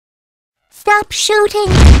Stop shooting!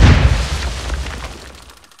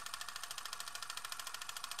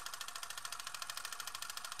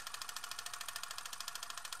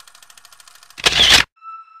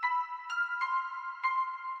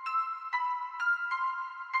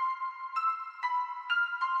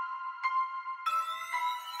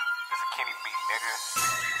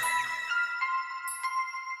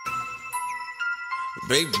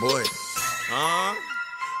 Big boy,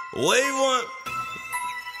 Wavy one.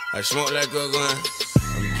 I smoke that good gun.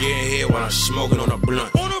 I'm getting here while I'm smoking on a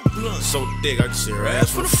blunt. So thick I can see her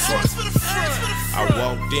ass from the front. I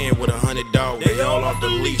walked in with 100 dogs. They all off the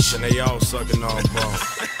leash and they all sucking all ball.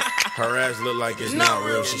 Her ass look like it's not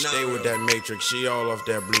real. She stay with that matrix. She all off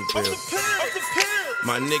that blue pill.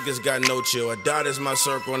 My niggas got no chill. A dot is my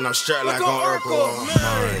circle and I'm strapped like on Urkel.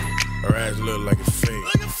 Her ass look like a fake.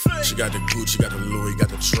 She got the Gucci, got the Louis, got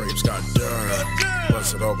the drapes, got dirt.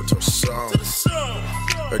 Bust it over to her soul.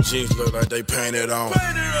 Her jeans look like they painted on.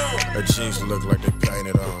 Her jeans look like they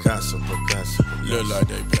painted on. Picasso. Look like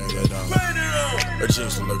they painted on. Her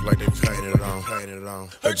jeans look like they painted on.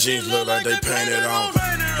 Her jeans look like they painted on.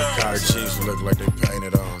 Her jeans look like they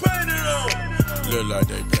painted on. Look like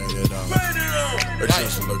they painted on. Her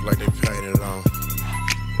jeans look like they painted on.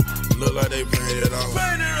 Look like they painted on.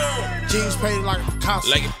 Jeans painted like a Picasso.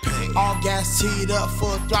 Like it paint. All gas teed up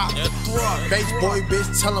for a throttle. Base boy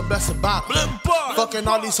bitch, tell him best about it. Fucking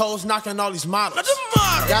all these hoes, knocking all these models.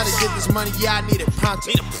 Gotta get this money, yeah, I need it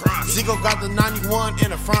pronto. Zico got the 91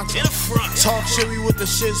 in the front. Talk shit, we with the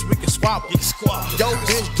shits, we can squabble. Yo,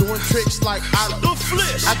 bitch doing tricks like I do.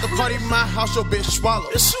 At the party, my house, your bitch swallow.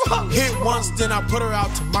 Hit once, then I put her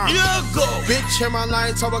out tomorrow. Bitch, hear my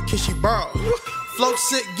line, talk about kiss, she burrow. Flow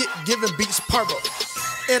sick, get giving beats purple.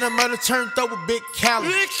 In a murder turned up with big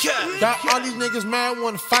Cali. Got all these niggas mad,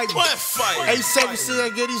 wanna fight me. A7 say I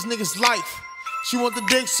get these niggas life. She want the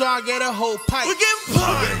dick, so I get a whole pipe.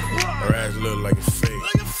 Her ass look like a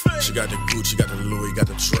fake. She got the Gucci, got the Louis, got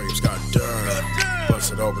the drapes, got dirt.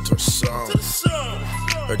 Bust it over to her soul.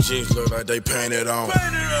 Her jeans look like they painted on.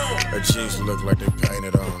 Her jeans look like they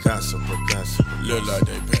painted on. Picasso. Look like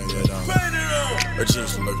they painted on. Her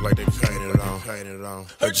jeans look like they painted on.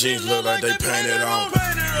 Her jeans look like they painted on.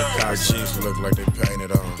 Her jeans look like they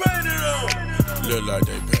painted on. Look like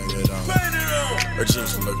they painted on. Her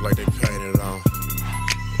jeans look like they painted on.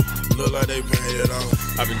 Look like they painted on.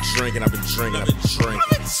 I've been drinking. Now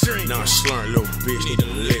I'm slurring, little bitch, need a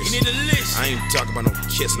list. I ain't talking about no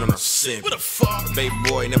kissing or no sin. What the fuck? Baby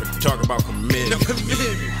boy, never talk about commitment.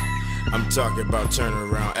 I'm talking about turning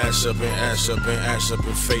around, ass up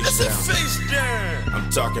and face down. I'm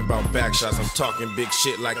talking about back shots. I'm talking big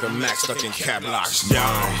shit like a Mac stuck in cap locks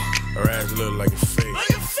down. Her ass look like a fake.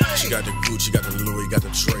 She got the Gucci, got the Louis, got the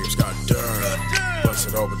drapes, got dirt. Bust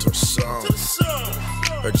it over to her soul.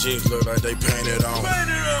 Her jeans look like they painted on.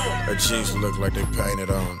 Her jeans look like they painted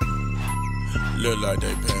on. Look like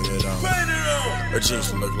they painted on. Her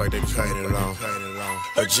jeans look like they painted on.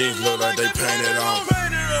 Her jeans look like they painted on.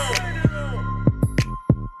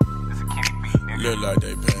 Look like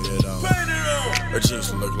they painted on. Her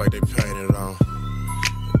jeans look like they painted on.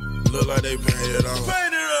 Look like they painted on.